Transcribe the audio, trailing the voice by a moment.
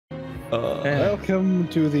Welcome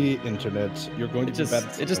to the internet. You're going to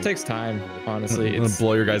it just takes time, honestly. I'm gonna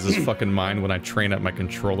blow your guys' fucking mind when I train up my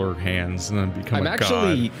controller hands and then become a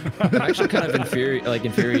god. I'm actually kind of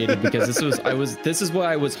infuriated because this is what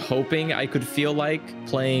I was hoping I could feel like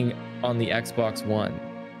playing on the Xbox One.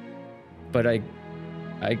 But it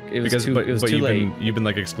was too late. You've been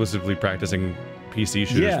like exclusively practicing PC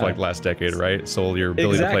shooters for like the last decade, right? So your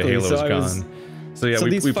ability to play Halo is gone. So yeah,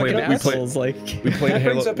 we played Halo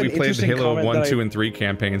 1, 2, and 3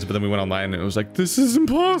 campaigns, but then we went online and it was like, this is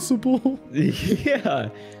impossible. Yeah.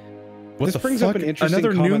 This brings up an interesting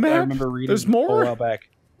comment that I remember reading a while back.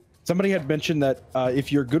 Somebody had mentioned that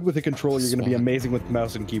if you're good with a controller, you're going to be amazing with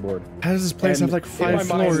mouse and keyboard. How does this place have like 5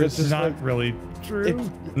 floors? This is not really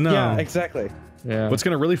true. No. Yeah, exactly. Yeah. What's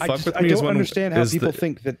going to really fuck with me is I don't understand how people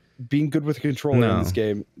think that being good with a controller in this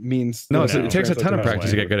game means... No, it takes a ton of practice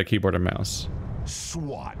to get good at keyboard and mouse.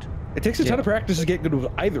 SWAT. It takes a ton of practice to get good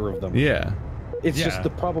with either of them. Yeah. It's just the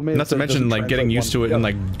problem is... Not to mention, like, getting used to it in,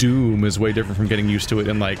 like, Doom is way different from getting used to it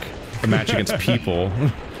in, like, a match against people.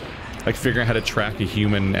 Like, figuring out how to track a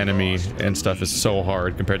human enemy and stuff is so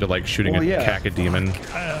hard compared to, like, shooting a cacodemon.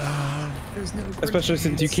 Especially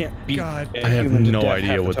since you can't beat... I have no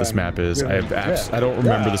idea what this map is. I don't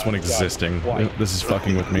remember this one existing. This is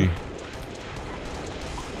fucking with me.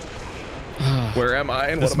 Where am I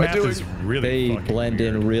and what am I doing? They blend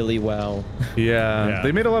in really well. Yeah,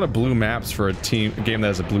 they made a lot of blue maps for a game that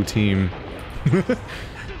has a blue team.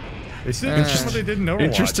 They said what they did in Overwatch.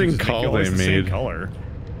 Interesting call they made. Color.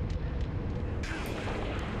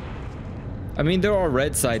 I mean, there are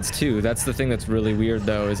red sides too. That's the thing that's really weird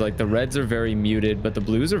though, is like the reds are very muted, but the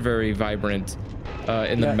blues are very vibrant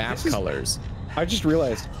in the map colors. I just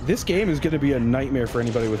realized this game is going to be a nightmare for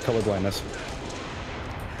anybody with color blindness.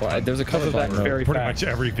 Well, there's a colorblind mode. Pretty much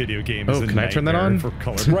every video game is a can I turn that on? For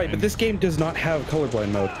color right, but this game does not have colorblind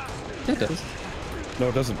mode. It does. No,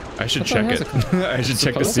 it doesn't. I should check it. I should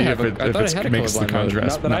check to see if it makes the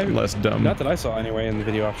contrast not less dumb. Not that I saw anyway in the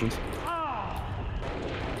video options.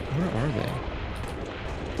 Where are they?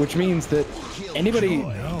 Which means that anybody,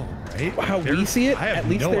 how we see it, at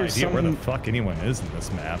least there's some... where the fuck anyone is in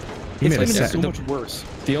this map. It's going to be so much worse.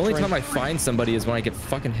 The only time I find somebody is when I get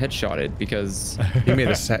fucking headshotted because he made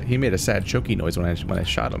a sad choky noise when I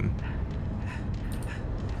shot him.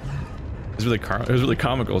 It was really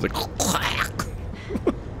comical. It was like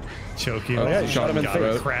choky. Oh, yeah, shot him in the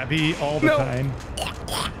throat. Crabby all the time.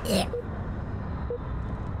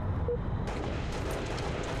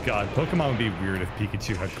 God, Pokemon would be weird if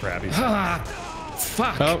Pikachu had Krabby.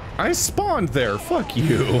 Fuck. Oh, I spawned there. Fuck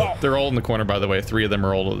you. They're all in the corner, by the way. 3 of them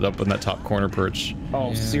are all up in that top corner perch.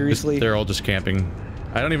 Oh, seriously? They're all just camping.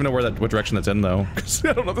 I don't even know what direction that's in, though. Because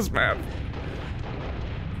I don't know this map.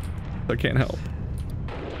 I can't help.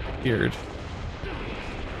 Weird.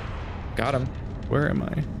 Got him. Where am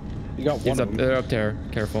I? You got one. They're up there.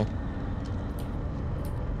 Careful.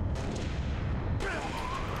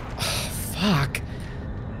 Oh, fuck.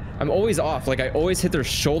 I'm always off. Like I always hit their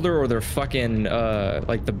shoulder or their fucking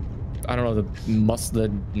like the, I don't know, the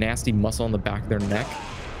nasty muscle on the back of their neck.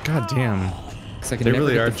 God damn. They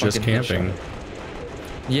really are just camping.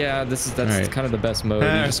 Yeah, that's kind of the best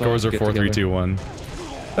mode. Scores are 4, 3, 2, 1.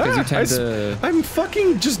 I'm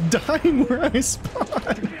fucking just dying where I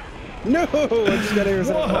spawn. No, I just got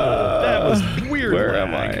Arizona. That was weird. Where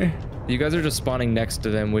am I? You guys are just spawning next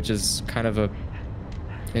to them, which is kind of a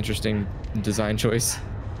interesting design choice.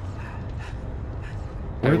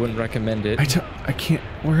 I wouldn't recommend it. I can't.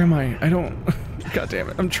 Where am I? I don't. God damn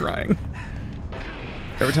it! I'm trying.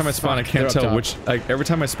 Every time I spawn, I can't tell which. Every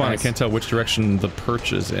time I spawn, I can't tell which direction the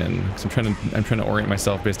perch is in. Because I'm trying to orient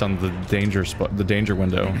myself based on the danger spot, the danger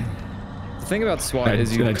window. The thing about SWAT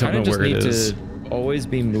is you kind of just need to always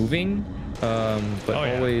be moving, but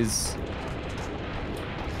always.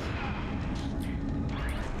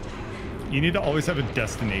 You need to always have a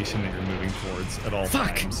destination that you're moving towards at all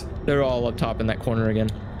times. They're all up top in that corner again.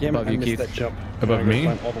 Damn above it, I you, missed Keith. that jump. Above me?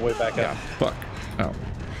 All the way back up. Fuck. Oh.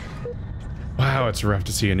 Wow, it's rough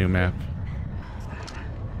to see a new map.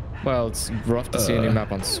 Well, it's rough to see a new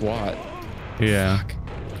map on SWAT. Yeah. Fuck.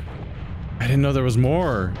 I didn't know there was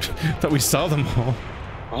more. Thought we saw them all.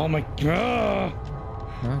 Oh my god.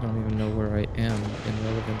 I don't even know where I am in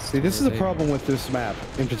relevance. See, this is a problem with this map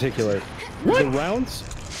in particular. What? The rounds,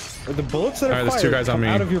 or the bullets that are fired come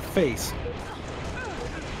out of your face.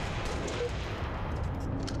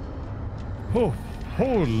 Oh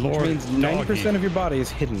Lord. Which means 90% of your body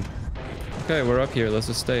is hidden. Okay, we're up here. Let's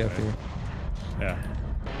just stay up here. Yeah.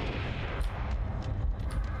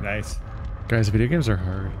 Nice. Guys, video games are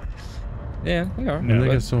hard. Yeah, they are. They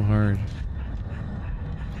get so hard.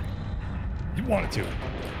 You wanted to.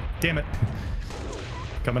 Damn it.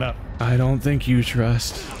 Coming up. I don't think you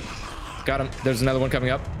trust. Got him. There's another one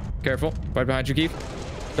coming up. Careful. Right behind you,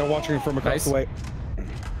 Keith. They're watching from across the way.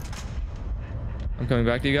 I'm coming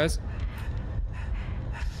back to you guys.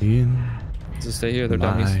 Ian. Just stay here. They're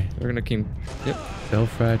dummies. We're gonna keep. Yep.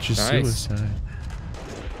 Self-righteous suicide.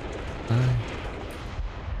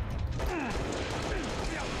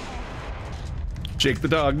 Jake the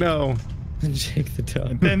dog, no. Jake the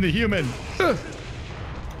dog. And then the human.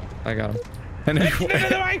 I got him.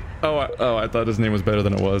 I thought his name was better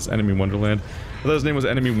than it was. Enemy Wonderland. I thought his name was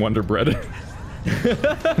Enemy Wonderbread.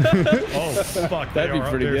 Oh fuck! That'd be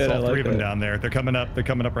pretty good. All three of them down there. They're coming up. They're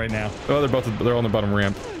coming up right now. Oh, they're on the bottom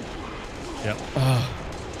ramp. Yep. Oh.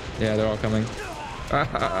 Yeah, they're all coming.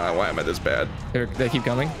 Why am I this bad? They keep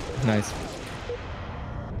coming. Nice.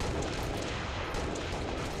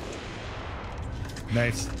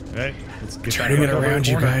 Nice. Hey, let's get turning it around,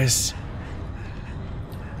 you guys.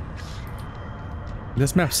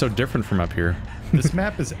 This map's so different from up here. This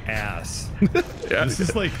map is ass. Yeah, this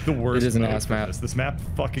is like the worst. It is an ass map. This map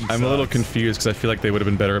fucking sucks. I'm a little confused because I feel like they would have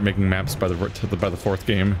been better at making maps by the fourth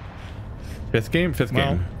game. Fifth game? Fifth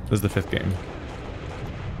game. This is the fifth game.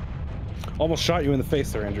 Almost shot you in the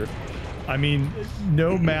face there, Andrew. I mean,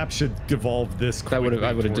 no map should devolve this quickly.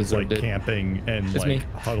 I would have deserved like it. Camping and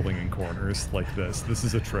huddling in corners like this. This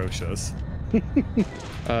is atrocious.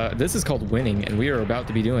 This is called winning, and we are about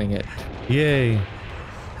to be doing it. Yay.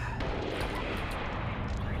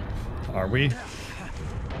 Are we?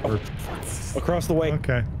 Oh, across the way.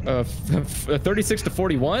 Okay. 36 to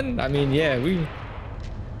 41. I mean, yeah, we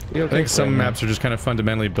okay. I think some maps are just kind of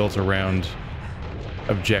fundamentally built around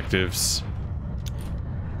objectives.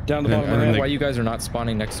 Down the bottom. Why you guys are not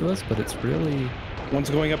spawning next to us, but it's really. One's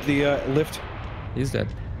going up the lift. He's dead.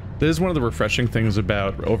 This is one of the refreshing things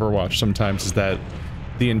about Overwatch sometimes is that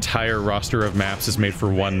the entire roster of maps is made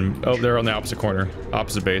for one. Oh, they're on the opposite corner,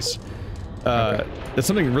 opposite base. Okay. There's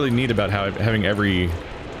something really neat about having every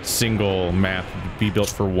single map be built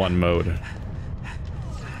for one mode.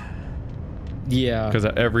 Yeah. Because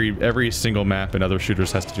every single map in other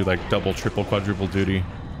shooters has to do like double, triple, quadruple duty.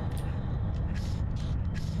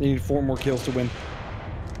 You need 4 more kills to win.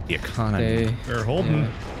 The economy. They're holding.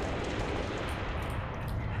 Yeah.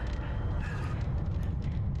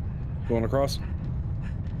 Going across.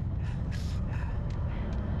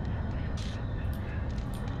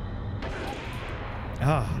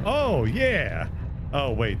 Oh yeah.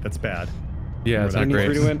 Oh wait, that's bad. Yeah, it's not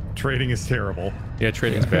great. Trading is terrible. Yeah,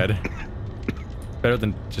 trading's bad. Better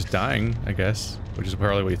than just dying, I guess, which is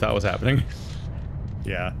probably what you thought was happening.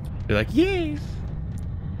 Yeah. You're like, yay!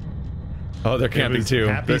 Oh, they're camping too.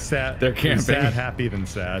 Happy, sad. They're camping. Sad, happy, then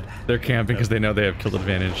sad. They're camping because they know they have kill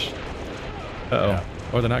advantage. Uh-oh. Yeah.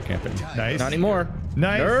 Or they're not camping. Nice. Not anymore.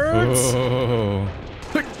 Nice. Oh.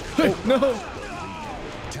 No.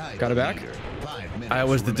 Got it back. I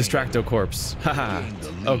was the Distracto corpse. Haha.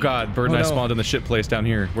 Oh god, Bird and I spawned in the shit place down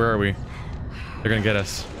here. Where are we? They're gonna get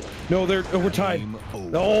us. No, we're tied.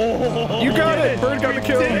 Oh, you got it! Bird got the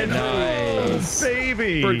kill. Nice.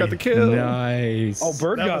 Baby. Bird got the kill. Nice. Oh,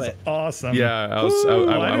 Bird got it. Awesome. Yeah, I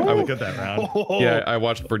didn't really get that round. Yeah, I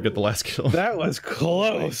watched Bird get the last kill. That was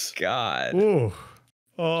close. Oh, god. Ooh.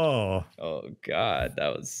 Oh. Oh god,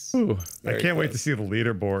 that was. I can't wait to see the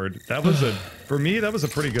leaderboard. That was for me, that was a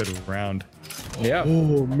pretty good round. Yeah.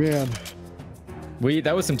 Oh man.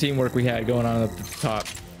 That was some teamwork we had going on at the top.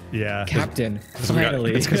 Yeah. Captain.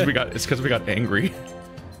 Finally. It's because we got angry.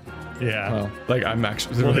 Yeah. Well, like I'm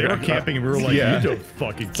actually. Well, they were camping and we were like, you don't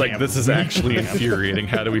fucking. It's like this is actually infuriating.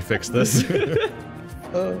 How do we fix this? We had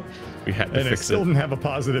to fix it. And it still didn't have a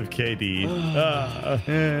positive KD.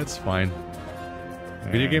 It's fine.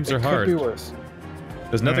 Video games are hard. Could be worse.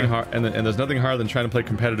 There's nothing hard, and there's nothing harder than trying to play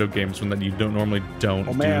competitive games when you don't normally do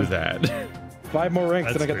that. 5 more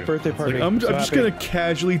ranks and I got the birthday party. Like, I'm just gonna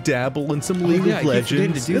casually dabble in some League of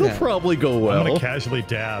Legends. It'll probably go well. I'm gonna casually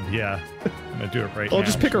dab. Yeah, I'm gonna do it right now. I'll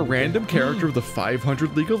just pick a random character of the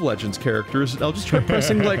 500 League of Legends characters. And I'll just try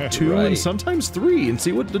pressing like 2 and sometimes 3 and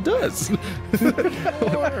see what it does.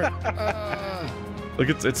 Like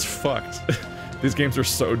it's fucked. These games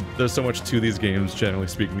are there's so much to these games, generally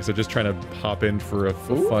speaking, so just trying to hop in for a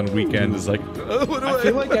fun weekend is like, I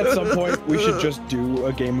feel like at some point we should just do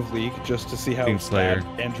a game of League just to see how bad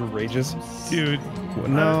Andrew rages. Dude,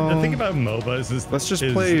 no. The thing about MOBAs is let's just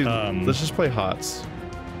play HOTS.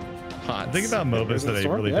 The thing about MOBAs that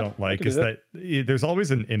I really don't like is that there's always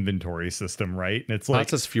an inventory system, right? And it's like,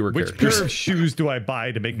 HOTS has fewer which pair of shoes do I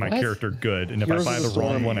buy to make my character good? And if I buy the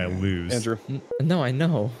wrong one, I lose. Andrew. No, I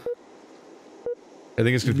know. I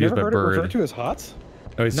think it's confused by Bird. Referred to as HOTS?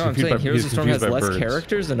 Oh, he's no, I'm saying Heroes of the Storm has less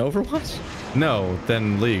characters than Overwatch? No,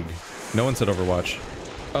 than League. No one said Overwatch.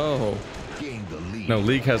 Oh. No,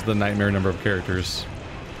 League has the nightmare number of characters.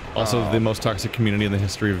 Also, the most toxic community in the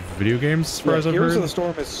history of video games, as far as I've heard. Heroes of the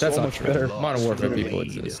Storm is so much better. Modern Warfare people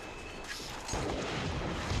exist.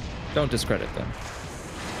 Don't discredit them.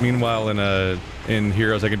 Meanwhile, in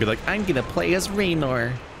Heroes, I can be like, I'm gonna play as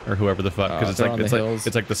Raynor or whoever the fuck, because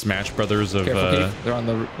it's like the Smash Brothers of. Careful, Keith. They're on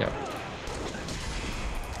the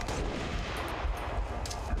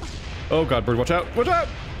Oh God, Bird, watch out! Watch out!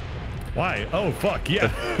 Why? Oh fuck! Yeah!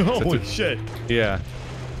 Holy shit! Yeah.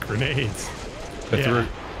 Grenades. I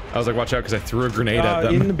was like, watch out, because I threw a grenade at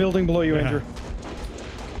them. In the building below you, Andrew.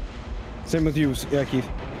 Same with you, Keith.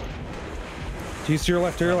 He's to your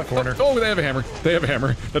left, Corner. Oh, they have a hammer. They have a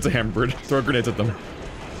hammer. That's a hammer, Bird. Throw grenades at them.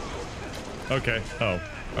 Okay. Oh.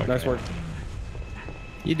 Okay. Nice work.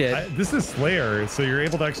 You did. This is Slayer, so you're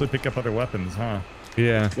able to actually pick up other weapons, huh?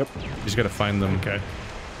 Yeah. Yep. You just gotta find them. Okay.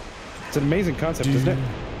 It's an amazing concept, isn't it?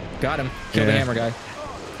 Got him. Kill the hammer guy.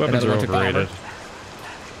 Weapons are overrated.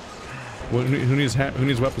 Who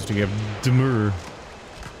needs weapons to give? Demur.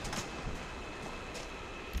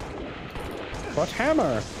 What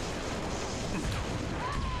hammer?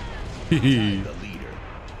 Nice.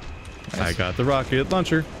 I got the rocket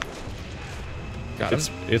launcher. Got him.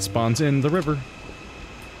 It spawns in the river.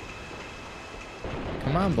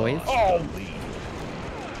 Come on, boys. Oh!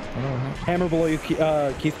 Hammer below you,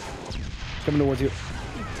 Keith. Coming towards you.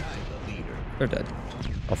 They're dead.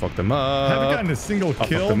 I'll fuck them up. I haven't gotten a single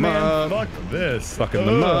kill, man. Fuck this. Fucking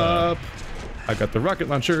them up. I got the rocket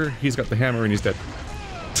launcher. He's got the hammer and he's dead.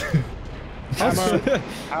 Hammer.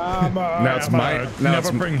 Now it's my. Now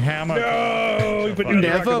never bring hammer. No.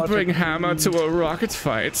 Never bring hammer to a rocket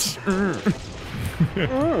fight.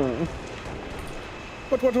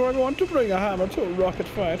 But what do I want to bring a hammer to a rocket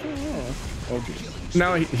fight? Okay.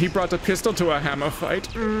 Now he brought a pistol to a hammer fight.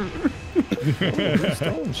 Then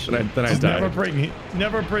I died.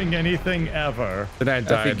 Never bring anything ever. Then I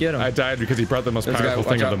died. I died because he brought the most powerful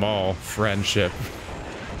thing of them all: friendship.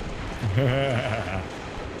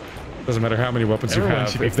 Doesn't matter how many weapons you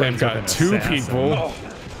have. If they've got two people.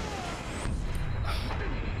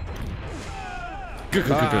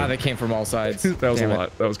 They came from all sides. That was a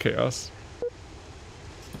lot. That was chaos.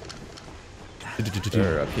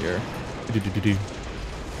 They're up here.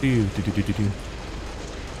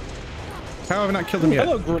 How have I not killed him yet?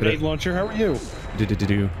 Hello, grenade launcher. How are you?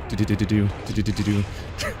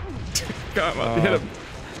 Come on, hit him.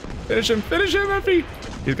 Finish him. Finish him, Effie.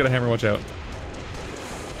 He's got a hammer. Watch out.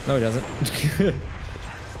 No, he doesn't.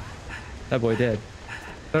 That boy did.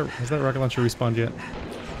 Has that rocket launcher respawned yet?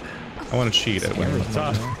 I want to cheat at one.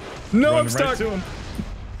 No, I'm stuck. Right,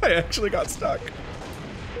 I actually got stuck.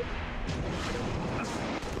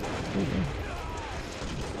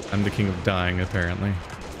 I'm the king of dying, apparently.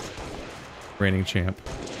 Reigning champ.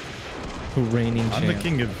 Reigning champ. I'm the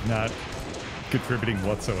king of not contributing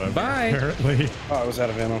whatsoever. Bye. Apparently. Oh, I was out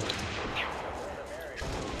of ammo.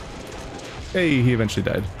 Hey, he eventually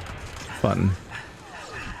died. Fun.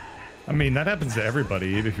 I mean, that happens to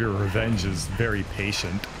everybody if your revenge is very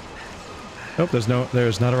patient. Nope, there's not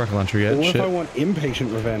a rocket launcher yet. What if I want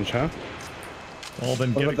impatient revenge, huh? Well,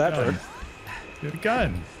 then get a gun. Get a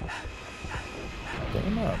gun. Blow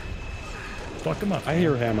him up. Fuck him up. I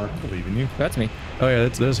hear hammer. I believe in you. That's me. Oh yeah,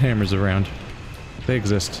 there's hammers around. They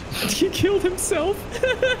exist. He killed himself.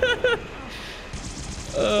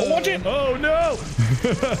 Watch it! Oh no!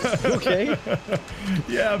 Okay.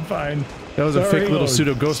 Yeah, I'm fine. That was a fake little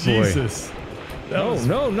pseudo ghost boy. Jesus. No,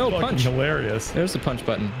 punch. Hilarious. There's the punch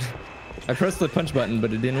button. I pressed the punch button,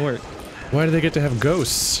 but it didn't work. Why do they get to have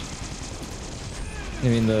ghosts?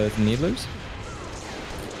 You mean the Needlers?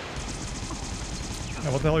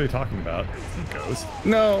 Now, what the hell are you talking about? Ghost?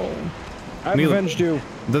 No. I avenged you.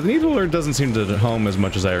 The Needler doesn't seem to home as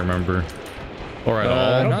much as I remember. Or at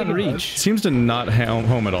all. Not in reach. Seems to not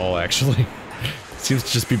home at all, actually. Seems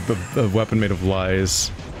to just be a weapon made of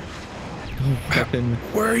lies. Weapon.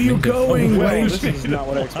 Where are you going? Well, this is not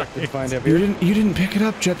what I expected to find out here. You didn't pick it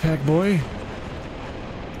up, jetpack boy.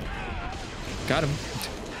 Got him.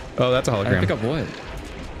 Oh, that's a hologram. I pick up what?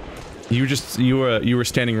 You were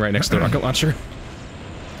standing right next to the rocket launcher.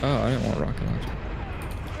 Oh, I didn't want a rocket launcher.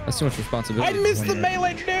 That's too much responsibility. I missed the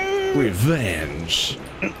melee, dude! Revenge.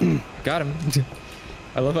 Got him.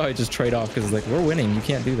 I love how I just trade off because it's like, we're winning. You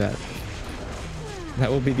can't do that. That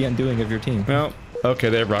will be the undoing of your team. Well, okay,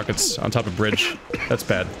 they have rockets on top of bridge. That's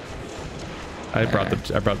bad. I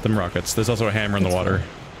brought them rockets. There's also a hammer in the water.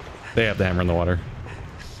 They have the hammer in the water.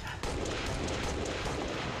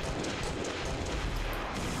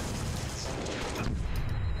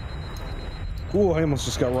 Ooh, I almost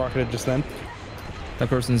just got rocketed just then. That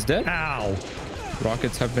person's dead. Ow.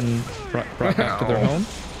 Rockets have been brought back to their home.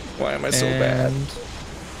 Why am I so bad?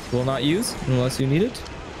 Will not use unless you need it.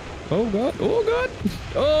 Oh god. Oh god.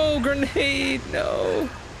 Oh, grenade. No.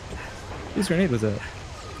 Whose grenade was that?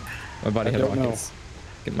 My body had rockets.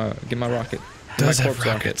 Get my rocket. Does have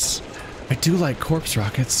rockets. I do like corpse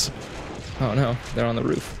rockets. Oh no, they're on the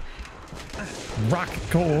roof. Rocket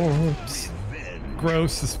corpse.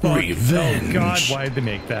 Gross as fuck. Revenge. Oh god, why'd they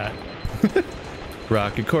make that?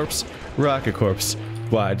 Rocket corpse. Rocket corpse.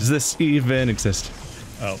 Why does this even exist?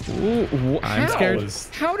 Oh. Ooh, I'm scared.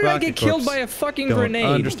 How did I get killed by a fucking grenade?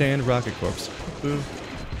 Don't understand rocket corpse.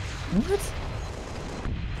 What?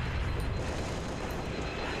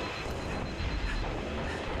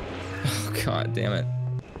 Oh god damn it.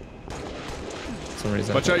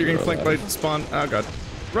 Watch out, you're getting flanked by spawn. Oh god.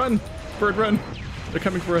 Run! Bird, run! They're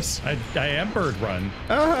coming for us. I am bird run.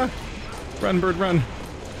 Ah! Run, bird, run.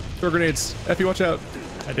 Throw grenades. Effie, watch out.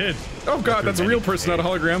 I did. Oh god, that's a real person, not a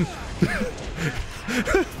hologram.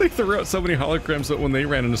 They threw out so many holograms that when they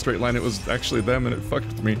ran in a straight line, it was actually them and it fucked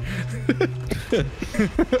with me.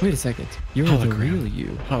 Wait a second. You're the real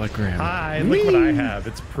you. Hologram. Hi, look what I have.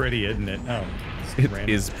 It's pretty, isn't it? Oh, it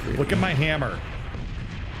is pretty. Look at my hammer.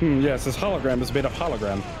 Yes, this hologram is made of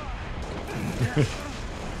hologram.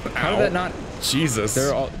 How did that not? Jesus.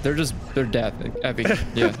 They're dead. Effie.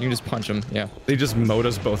 Yeah, you can just punch them. Yeah. They just mowed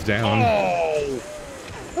us both down. Oh!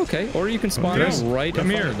 Okay, or you can spawn right in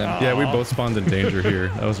front of them. Yeah, we both spawned in danger here.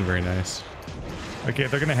 That wasn't very nice. Okay,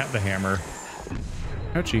 they're gonna have the hammer.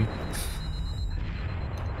 Ouchie.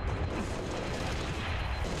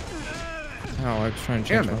 Oh, I was trying to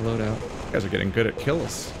change my loadout. You guys are getting good at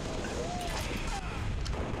kills.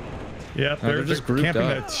 Yeah, they're just camping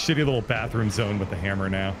that shitty little bathroom zone with the hammer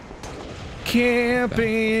now.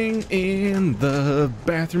 Camping in the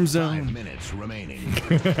bathroom zone. 5 minutes remaining.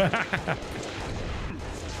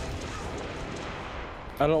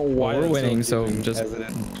 I don't know why we're winning, so just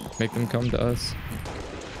make them come to us.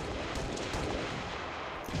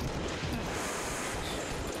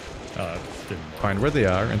 Find where they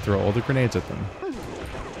are and throw all the grenades at them.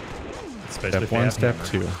 Especially step 1, step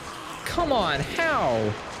 2. Come on,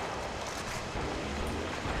 how?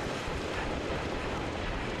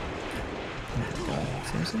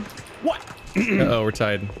 What? Uh-oh, we're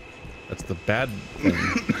tied. That's the bad thing.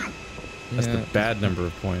 That's the bad number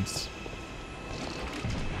of points.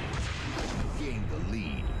 Gain the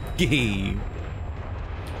lead. Yay.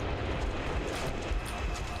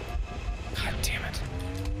 God damn it.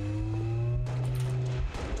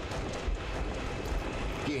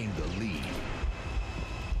 Gain the lead.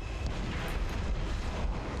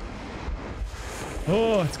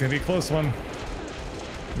 Oh, it's gonna be a close one.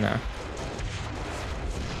 Nah.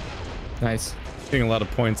 Nice. Getting a lot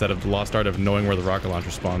of points out of the lost art of knowing where the rocket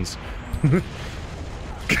launcher spawns. What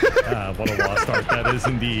a lost art that is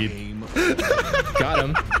indeed. Got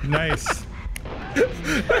him. Nice.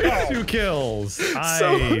 2 kills.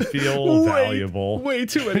 I feel valuable. Way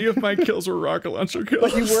too many of my kills were rocket launcher kills.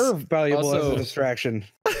 But you were valuable Also, as a distraction.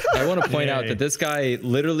 I want to point out that this guy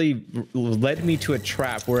literally led me to a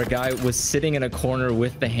trap where a guy was sitting in a corner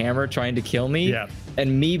with the hammer trying to kill me. Yeah.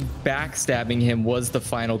 And me backstabbing him was the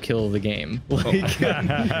final kill of the game. Like,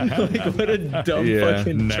 like what a dumb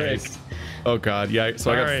fucking trick. Oh god, yeah.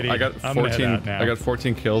 So I got 14. I got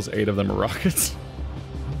 14 kills. 8 of them were rockets. Oh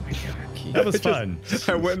my god, that was fun.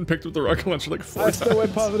 I went and picked up the rocket launcher like 4 times. I still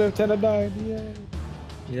went positive 10 and 9. Yay.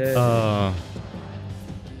 Yeah.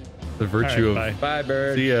 The virtue of bye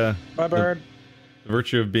bird. See ya. Bye bird. The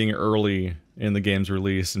virtue of being early in the game's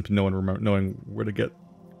release and knowing where to get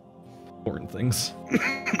important things. All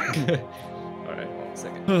right, 1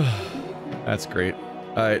 second. That's great.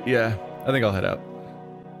 Yeah, I think I'll head out.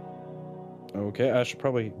 Okay, I should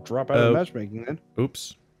probably drop out of matchmaking then.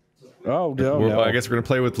 Oops. Oh no, I guess we're gonna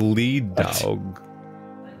play with lead dog.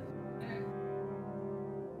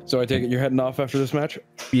 So I take it you're heading off after this match?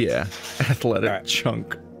 Yeah, athletic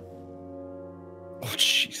chunk. Oh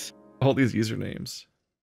jeez. All these usernames.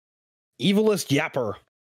 Evilest Yapper.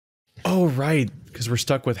 Oh right, because we're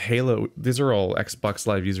stuck with Halo. These are all Xbox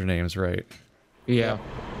Live usernames, right? Yeah.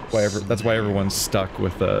 That's why everyone's stuck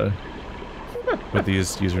with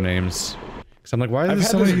these usernames. Because I'm like, why is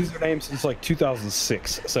this so many usernames since like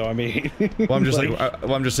 2006? So I mean, well, I'm just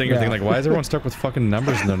I'm just saying everything like, why is everyone stuck with fucking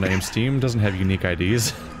numbers in their name? Steam doesn't have unique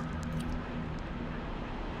IDs.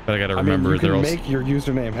 But I gotta remember, you can make your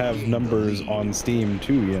username have numbers on Steam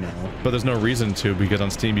too, you know. But there's no reason to, because on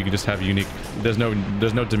Steam you can just have unique. There's no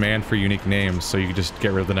demand for unique names, so you can just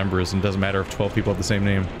get rid of the numbers, and it doesn't matter if 12 people have the same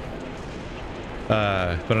name.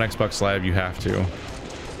 But on Xbox Live you have to.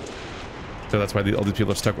 So that's why all these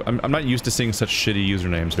people are stuck. I'm not used to seeing such shitty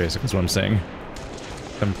usernames, basically, is what I'm saying.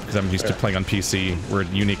 Because I'm used to playing on PC, where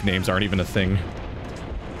unique names aren't even a thing.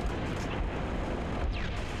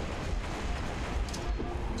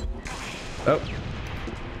 Oh.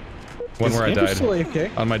 One where I died.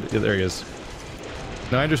 On my, there he is.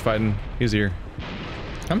 No, Andrew's fighting. He's here.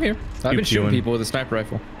 I'm here. I've been shooting people with a sniper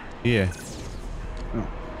rifle. Yeah. Oh.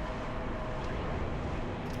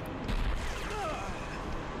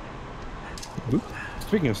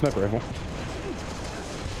 Speaking of sniper rifle.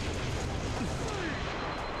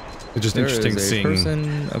 It's just interesting seeing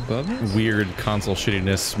weird console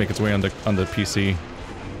shittiness make its way on the PC.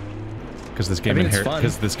 Because this game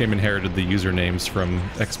inherited the usernames from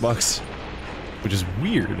Xbox, which is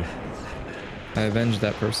weird. I avenged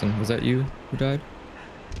that person. Was that you who died?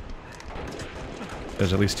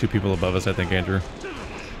 There's at least 2 people above us, I think, Andrew.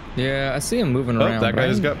 Yeah, I see him moving around. Oh, that guy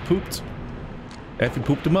just got pooped. Effie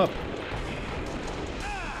pooped him up.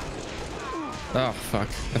 Oh, fuck.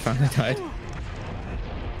 I finally died.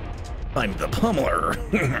 I'm the pummeler.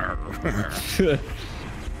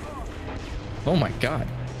 Oh my god.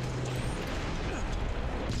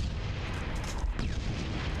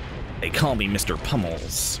 They call me Mr.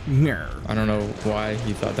 Pummels. I don't know why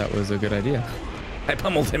he thought that was a good idea. I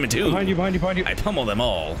pummeled him too. Behind you, behind you, behind you. I pummel them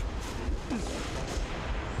all.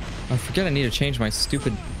 I forget I need to change my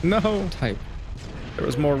stupid type. There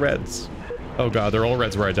was more reds. Oh god, they're all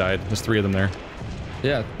reds where I died. There's 3 of them there.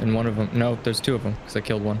 Yeah, and one of them. No, there's 2 of them because I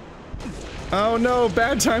killed one. Oh no,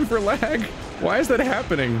 bad time for lag. Why is that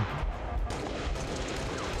happening?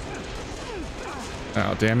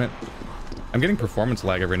 Oh, damn it. I'm getting performance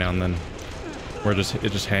lag every now and then. Where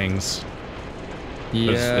it just hangs.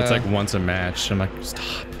 Yeah. It's like once a match. I'm like,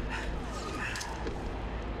 stop.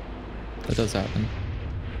 That does happen.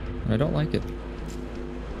 I don't like it.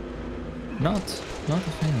 Not a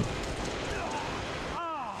fan.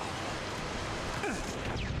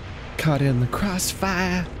 Caught in the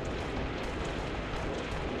crossfire.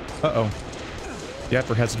 Uh-oh. The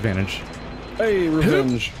Yapper has advantage. Hey,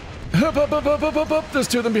 revenge. Up, up, up, up, up, up, up. There's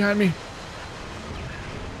 2 of them behind me.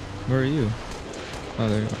 Where are you? Oh,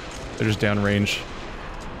 there you are. They're just downrange.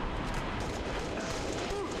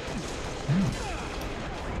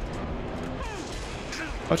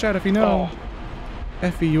 Watch out, Effie, no. Oh.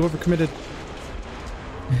 Effie, you overcommitted.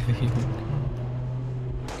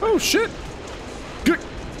 Oh, shit.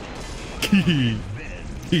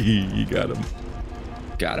 You got him.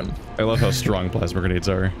 Got him. I love how strong plasma grenades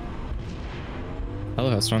are. I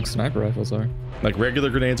love how strong sniper rifles are. Like, regular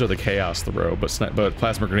grenades are the chaos throw, but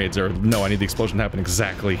plasma grenades are, no, I need the explosion to happen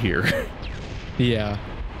exactly here. Yeah.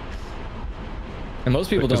 And most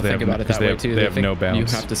people don't think about it that way, too. They have no bounce. You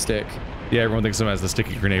have to stick. Yeah, everyone thinks of them as the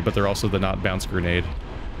sticky grenade, but they're also the not bounce grenade.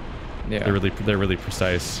 Yeah. They're really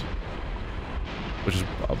precise.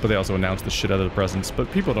 But they also announce the shit out of the presence.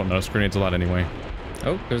 But people don't notice grenades a lot anyway.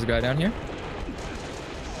 Oh, there's a guy down here.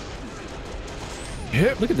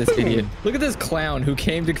 Yep. Look at this idiot. Look at this clown who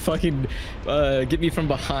came to fucking get me from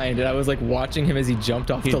behind, and I was like watching him as he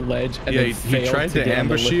jumped off the ledge and then failed he tried to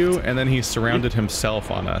ambush you, and then he surrounded himself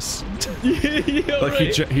on us. Yeah, like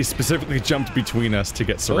he specifically jumped between us to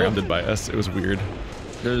get surrounded by us. It was weird.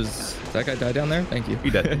 Does that guy die down there? Thank you.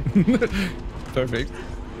 He did. Perfect.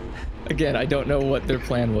 Again, I don't know what their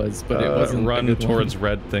plan was, but it wasn't. Run towards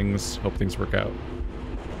red things. Hope things work out.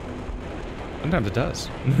 Sometimes it does.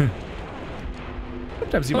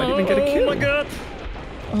 Sometimes you might even get a kill. Oh my god!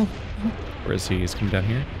 Oh. Where is he? He's coming down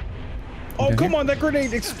here. Oh, come on! That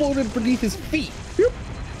grenade exploded beneath his feet. Yep.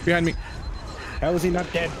 Behind me. How is he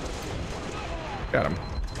not dead? Got him.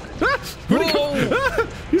 Ah! Where'd he go? Ah!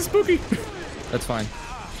 He's spooky. That's fine.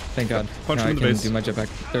 Thank God. Punch him in the face. Do my jetpack.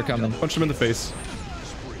 They're coming. Punch him in the face.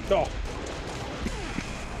 Oh.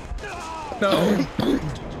 No.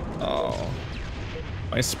 Oh.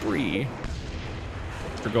 My spree.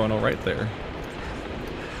 We're going all right there.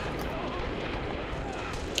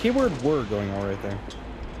 Keyword "were" going all right there.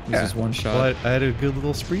 This is one shot. Well, I had a good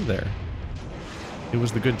little spree there. It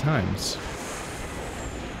was the good times.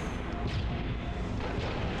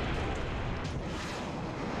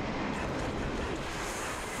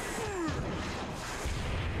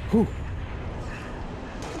 Whew.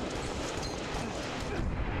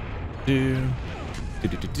 Do.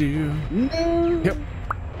 No. Yep.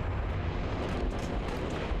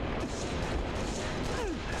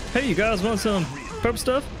 Hey, you guys want some purple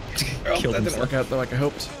stuff? Oh, that didn't work out like I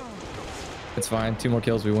hoped. It's fine. 2 more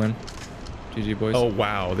kills, we win. GG, boys. Oh,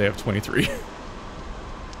 wow. They have 23.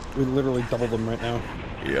 We literally doubled them right now.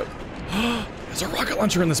 Yep. There's a rocket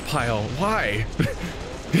launcher in this pile. Why?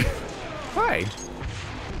 Why?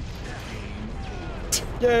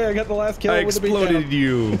 Yeah, I got the last kill. I exploded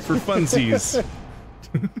you for funsies.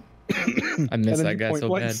 I missed that guy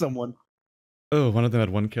so bad. Someone. Oh, one of them had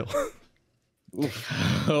 1 kill.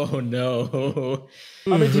 Oh no.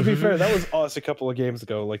 I mean, to be fair, that was us a couple of games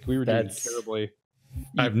ago. Like we were doing terribly.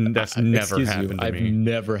 That's never happened to me. I've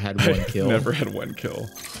never had 1 kill. Never had 1 kill.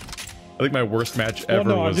 I think my worst match ever was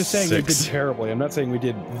 6. No, I'm just saying we did terribly. I'm not saying we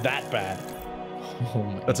did that bad.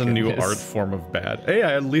 Oh That's a new art form of bad. Hey,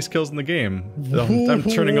 I had least kills in the game. I'm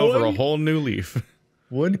turning over a whole new leaf.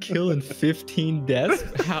 1 kill and 15 deaths?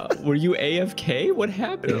 How were you AFK? What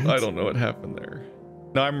happened? I don't know what happened there.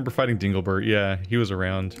 No, I remember fighting Dinglebert. Yeah, he was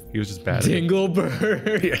around. He was just bad.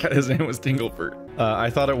 Dinglebert. Yeah, his name was Dinglebert. I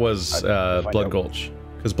thought it was Blood Gulch,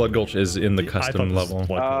 because Blood Gulch is in the custom level.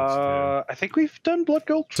 I think we've done Blood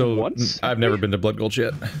Gulch once. I've never been to Blood Gulch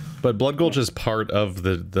yet, but Blood Gulch is part of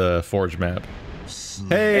the Forge map.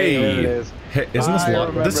 Hey, hey, isn't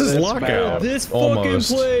this is Lockout? This fucking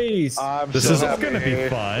place. This is gonna be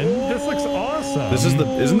fun. This looks awesome. This is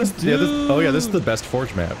this is the best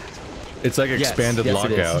Forge map. It's like expanded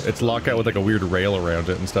Lockout. It's Lockout with like a weird rail around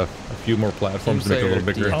it and stuff. A few more platforms to make it a little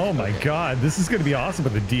bigger. Oh my god, this is gonna be awesome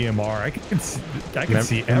with the DMR. I can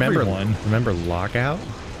see everyone. Remember Lockout?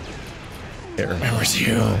 It remembers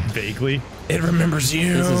you. Vaguely. It remembers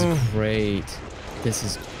you. This is great. This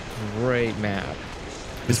is great map.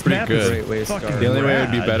 It's pretty good. Great way to start. The only way it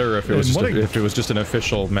would be better if it was just an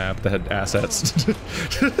official map that had assets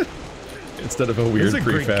instead of a weird prefab. There's a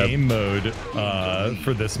great game mode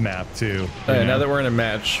for this map too. Now that we're in a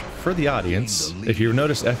match, for the audience, if you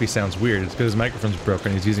notice Effie sounds weird, it's because his microphone's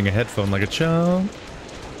broken. He's using a headphone like a chump.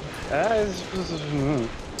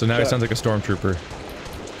 So now he sounds like a stormtrooper.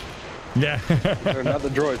 Yeah. They're not the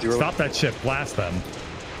droids. Stop that shit. Blast them.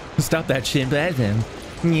 Stop that shit. Blast them.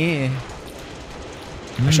 Yeah.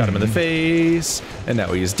 I shot him in the face, and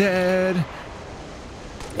now he's dead.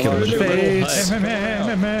 Kill him in the face. Oh,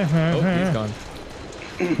 he's gone.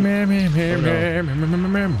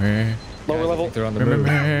 Lower level. They're on the move.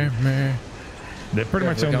 They're pretty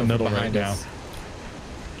much in the middle right now.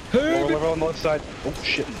 Lower level on the left side. Oh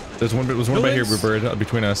shit. There's one right here, Bird,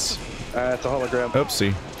 between us. It's a hologram.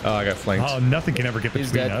 Oopsie. Oh, I got flanked. Oh, nothing can ever get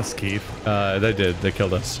between us, Keith. They did. They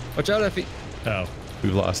killed us. Watch out, Effie. Oh.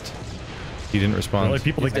 We've lost. He didn't respond. The only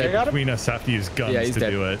people that get between us have to use guns to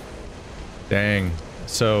do it. Dang.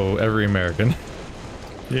 So every American.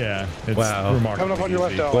 Yeah. It's wow. Remarkable. Coming up on your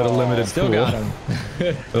left. What a limited Still pool. got him.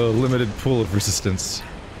 A limited pool of resistance.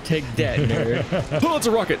 Take that, nerd. Oh, it's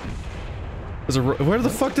a rocket. Where the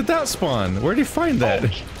fuck did that spawn? Where did you find that? Oh,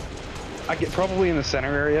 I get probably in the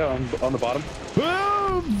center area on the bottom.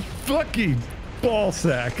 Oh, lucky ball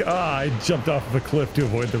sack. Ah, I jumped off of a cliff to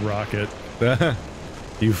avoid the rocket.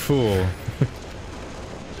 You fool.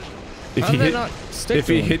 If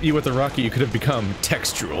he hit you with a rocket, you could have become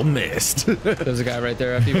textural mist. There's a guy right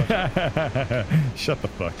there, Effie. Shut the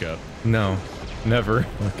fuck up. No, never.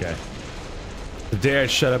 Okay. The day I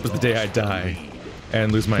shut up is the day I die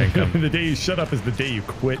and lose my income. The day you shut up is the day you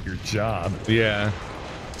quit your job. Yeah.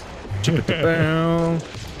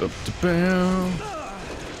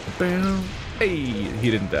 Hey,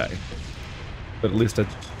 he didn't die. But at least I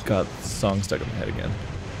got the song stuck in my head again.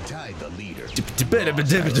 Tied the leader.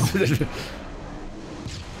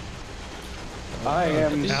 I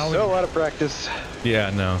am so out of practice. Yeah,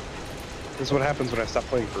 no. This is what happens when I stop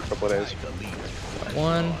playing for a couple of days.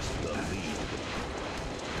 One.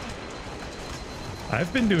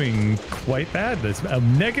 I've been doing quite bad. This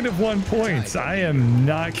 -1 points. I am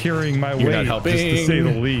not carrying my weight, not helping. just to say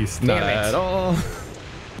the least. Not at all.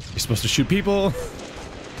 You're supposed to shoot people.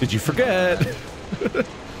 Did you forget?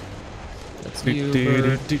 That's you.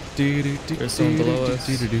 There's someone below us.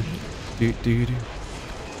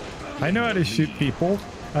 I know how to shoot people.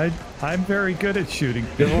 I'm very good at shooting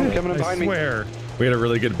people. Coming up behind me. I swear. We had a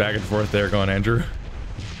really good back and forth there going, Andrew.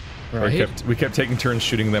 Right. We kept taking turns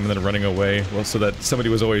shooting them and then running away. Well, so that somebody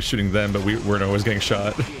was always shooting them, but we weren't always getting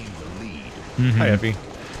shot. Hi, Effie.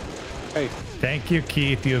 Hey. Thank you,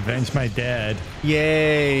 Keith. You avenged my dad.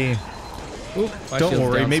 Yay. Oop, don't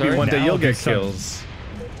worry, maybe one day you'll get some kills.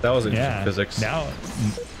 That was interesting physics. Now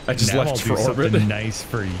I just left I'll for do orbit. Something nice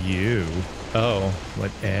for you. Oh.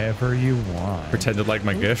 Whatever you want. Pretended like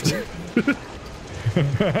my gift.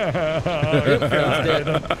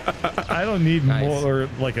 I don't need more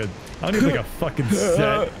like a. I don't need like a fucking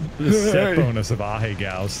set bonus of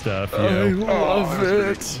Ahegao stuff. I love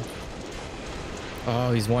it.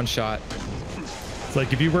 Oh, he's one shot. It's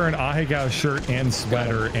like if you wear an Ahegao shirt and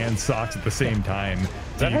sweater and socks at the same time, Is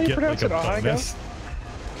that how you pronounce it, Ahegao? bonus?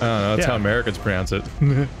 I don't know. That's how Americans pronounce it.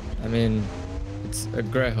 I mean, It's a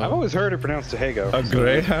Grejo. I've always heard it pronounced a Hago. A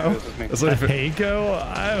Grejo? A Hago?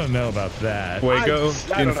 I don't know about that. Fuego?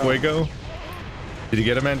 In Fuego? Did you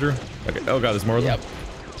get him, Andrew? Okay. Oh god, there's more of them?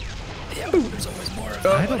 Yep, there's always more.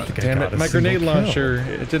 I don't think damn I it, my grenade launcher.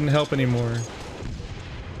 It didn't help anymore.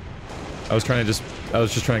 I was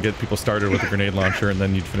just trying to get people started with a grenade launcher, and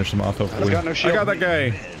then you'd finish them off. Hopefully, I got that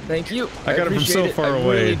guy. Thank you. I got him from so far away.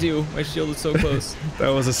 I really do. My shield is so close. That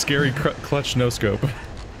was a scary clutch no scope.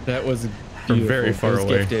 That was from very far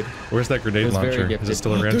away. Gifted. Where's that grenade launcher? Is it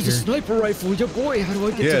still around There's here? a sniper rifle. Yo, boy, how do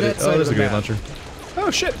I get to that side there's of a the grenade map? launcher. Oh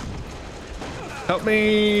shit! Help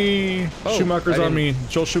me! Schumacher's on me.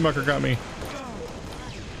 Joel Schumacher got me.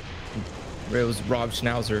 It was Rob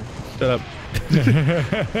Schnauzer. Shut up.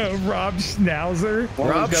 Rob Schnauzer?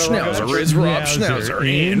 Rob Schnauzer is Rob Schnauzer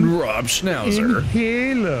in Rob Schnauzer. In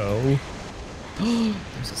Halo.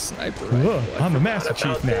 There's a sniper rifle. Whoa, I'm a Master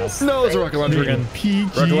Chief now. No, there's a rocket launcher again.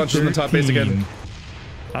 Rocket launcher's in the top base again.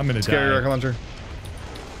 I'm gonna Scary die. rocket launcher.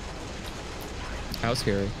 How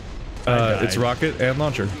scary? It's rocket and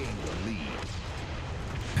launcher.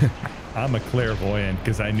 I'm a clairvoyant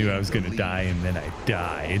because I knew I was gonna die and then I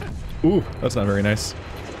died. Ooh, that's not very nice.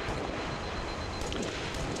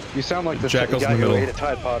 You sound like the Jackal's guy in the middle. who ate a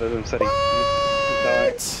Tide Pod and said he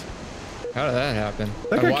died. How did that happen?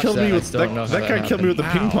 That guy killed me with that guy killed me with a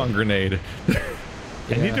ping pong grenade. I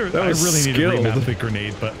really need to remap the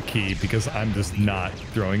grenade key because I'm just not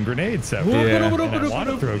throwing grenades ever. Yeah. And I want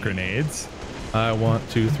to throw grenades. I want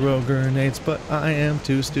to throw grenades, but I am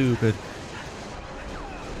too stupid.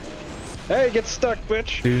 Hey, get stuck,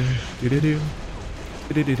 bitch.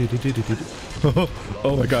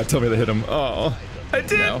 Oh my god, tell me they hit him. Oh, I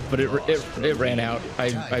did. No, but it ran out.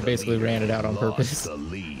 I basically ran it out on purpose.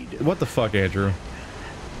 What the fuck, Andrew?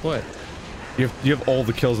 What? You have all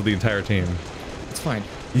the kills of the entire team. It's fine.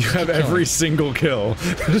 You have every single kill.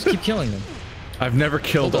 Just keep killing them. I've never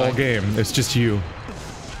killed all game. It's just you.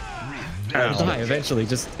 I'll die eventually.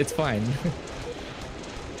 Just it's fine.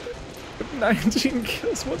 19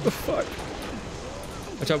 kills. What the fuck?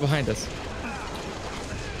 Watch out behind us.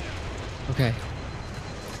 Okay.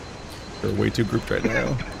 They're way too grouped right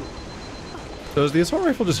now. So is the assault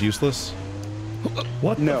rifle just useless?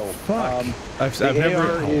 What? No. Fuck. I've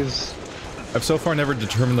so far never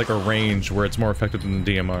determined like a range where it's more effective than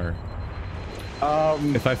the DMR.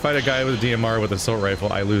 If I fight a guy with a DMR with an assault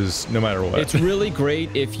rifle, I lose no matter what. It's really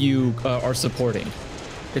great if you are supporting.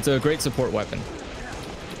 It's a great support weapon.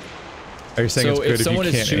 Are you saying so it's good if someone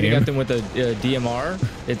if you is can't shooting aim? at them with a DMR,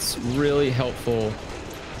 it's really helpful.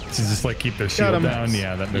 To just like keep their shield down.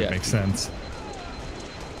 Yeah, that makes sense.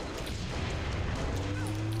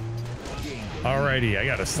 Alrighty, I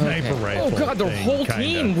got a sniper rifle. Oh god, the whole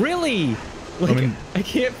team, really? Like, I mean, I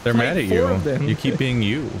can't. They're mad at you. Of them. You keep being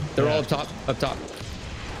you. They're all up top. Up top.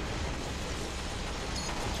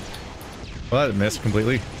 Well, that missed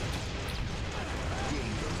completely.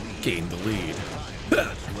 Gain the lead.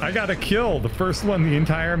 I got a kill, the first one the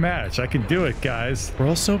entire match. I can do it, guys. We're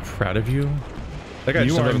all so proud of you. That guy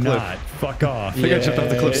You jumped are off the not. cliff. Fuck off. That guy jumped off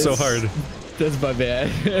the cliff so hard. That's my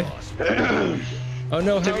bad. Oh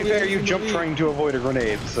no! To be fair, you jumped trying to avoid a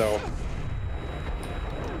grenade, so.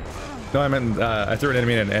 No, I meant I threw an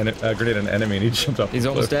enemy and a grenade at an enemy, and he jumped off. He's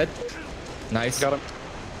almost dead. Nice. Got him.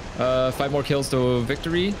 5 more kills to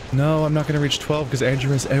victory. No, I'm not gonna reach 12 because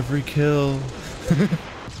Andrew has every kill.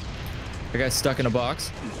 The guy's stuck in a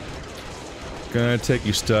box. Gonna take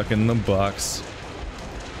you stuck in the box.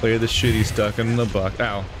 Play the shitty stuck in the box.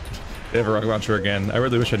 Ow. They have a rocket launcher again. I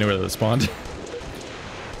really wish I knew where they spawned.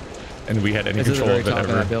 And we had any control of it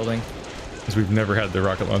ever. That building. Because we've never had the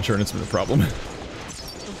rocket launcher and it's been a problem.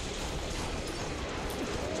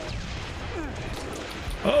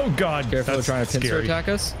 Oh god, careful, they're trying to pincer attack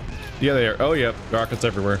us. Yeah, they are. Oh, yep. Rockets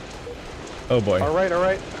everywhere. Oh boy. Alright,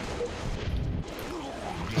 alright.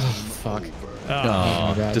 Oh, fuck.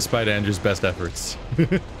 Oh, despite Andrew's best efforts.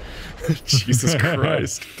 Jesus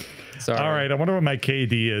Christ. Sorry. All right, I wonder what my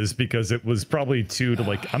KD is because it was probably 2 to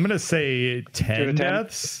like, I'm going to say 10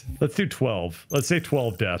 deaths. Let's do 12. Let's say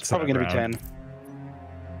 12 deaths. Probably going to be 10.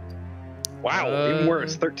 Wow, even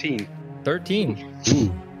worse. 13.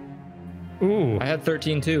 13. Ooh. I had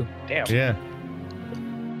 13 too. Damn. Yeah.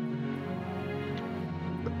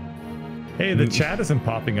 Hey, the chat isn't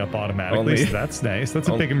popping up automatically, so that's nice. That's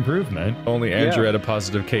a big improvement. Only Andrew had a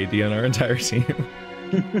positive KD on our entire team.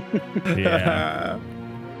 Yeah.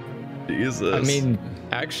 Jesus. I mean,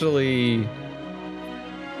 actually,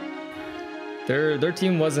 their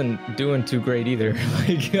team wasn't doing too great either.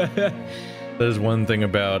 Like, there's one thing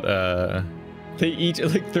about they each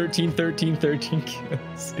like 13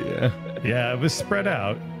 kills. Yeah. Yeah, it was spread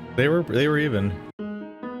out. They were even.